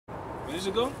Ready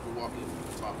to go? We're walking,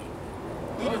 talking.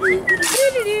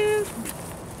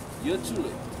 You're too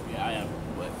late. Yeah, I am,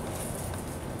 but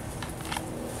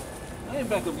I ain't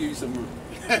back up, give you some room.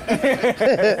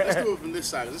 let's do it from this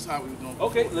side. This is how we doing.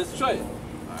 Okay, let's try it. All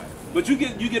right. But you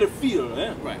get a feel,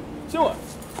 eh? Right. Sure.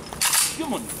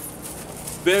 Come on.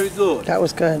 Very good. That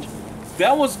was good.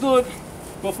 That was good,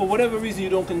 but for whatever reason you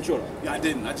don't control it. Yeah, I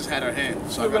didn't. I just had her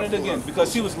hand. So We'll run it again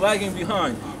because she was lagging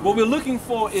behind. What we're looking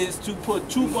for is to put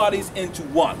two bodies into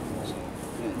one.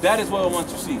 That is what I want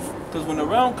to see. Because when the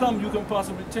round comes, you can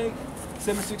possibly take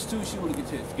 7.62. She will get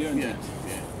hit, guaranteed.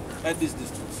 Yeah. At this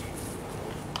distance.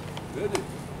 Ready?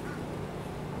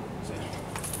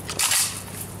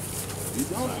 You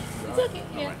got it. It's okay,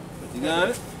 yeah. You got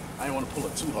it? I didn't want to pull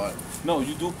it too hard. No,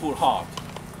 you do pull hard.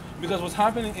 Because what's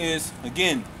happening is,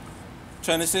 again,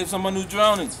 trying to save someone who's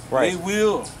drowning. Right. They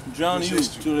will drown you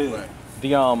too late. Right.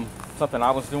 The something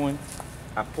I was doing,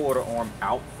 I pulled her arm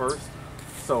out first.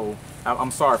 So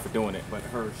I'm sorry for doing it, but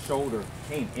her shoulder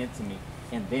came into me,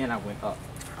 and then I went up.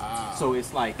 So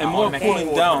it's like And more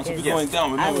pulling down, so if you're going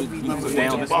down, remember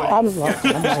down this way. I'm like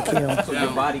you. So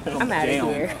your body comes I'm outta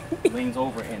down, here. leans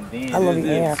over, and then I love the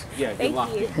air. yeah, you're Thank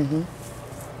locked you. in.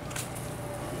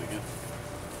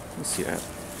 Let's see that.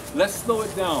 Let's slow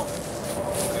it down.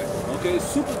 Okay,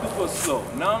 super duper slow.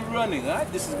 Now I'm running, all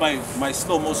right? This is my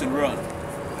slow motion run.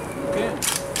 Okay?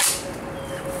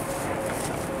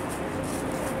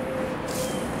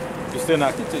 You're still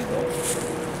not. I can take that.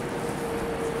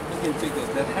 I can take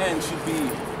that. That hand should be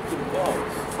to the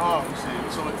balls. Oh, you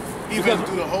see. So even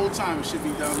through the whole time, it should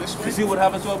be down this way. You see what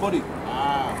happens to our body?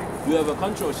 Ah. You have a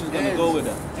control, she's gonna go with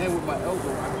that. And with my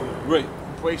elbow, I can Right.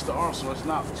 brace the arm so it's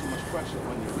not too much pressure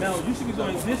when you're. Now you should be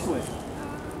going this way.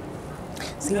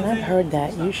 See, and I've heard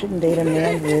that you shouldn't date a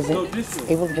man who Go this isn't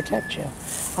way. able to protect you.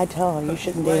 I tell her you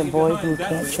shouldn't date a boy who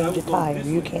can't change a tire.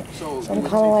 You can't. So I'm kind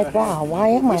of like, wow, why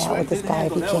am I out with this guy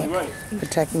if he can't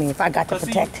protect me? If I got to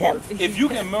protect him. If you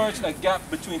can merge a gap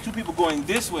between two people going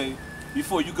this way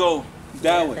before you go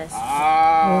that way.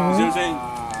 Ah. You see what I'm saying?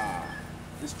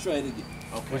 Let's try it again.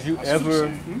 Okay. Would you I see what you're ever?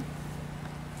 saying.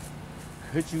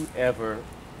 Could you ever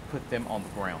put them on the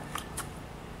ground?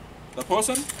 The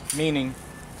person, Meaning,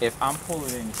 if I'm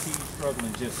pulling and she's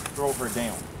struggling, just throw her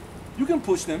down. you can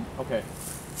push them. Okay.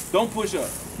 Don't push her.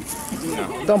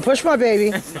 Don't push my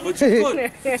baby. But you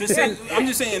could. I'm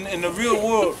just saying, in the real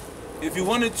world, if you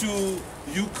wanted to,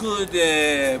 you could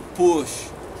push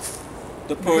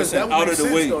the Because that person would out make of the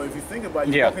sense, way. though, if you think about it,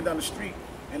 you're Yeah. walking down the street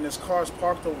and there's cars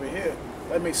parked over here.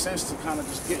 That makes sense to kind of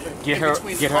just get Get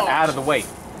her out of the way.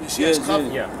 She has cover.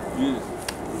 Yeah.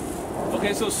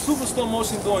 Okay, so super slow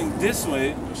motion going this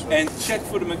way, and check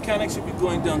for the mechanics should be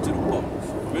going down to the balls.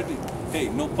 Ready? Hey,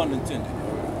 no pun intended.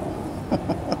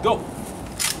 Go.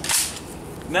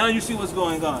 Now you see what's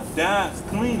going on. That's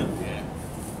cleaner. Yeah.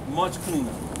 Much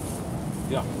cleaner.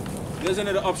 Yeah. There's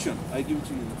another option. I give it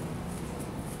to you.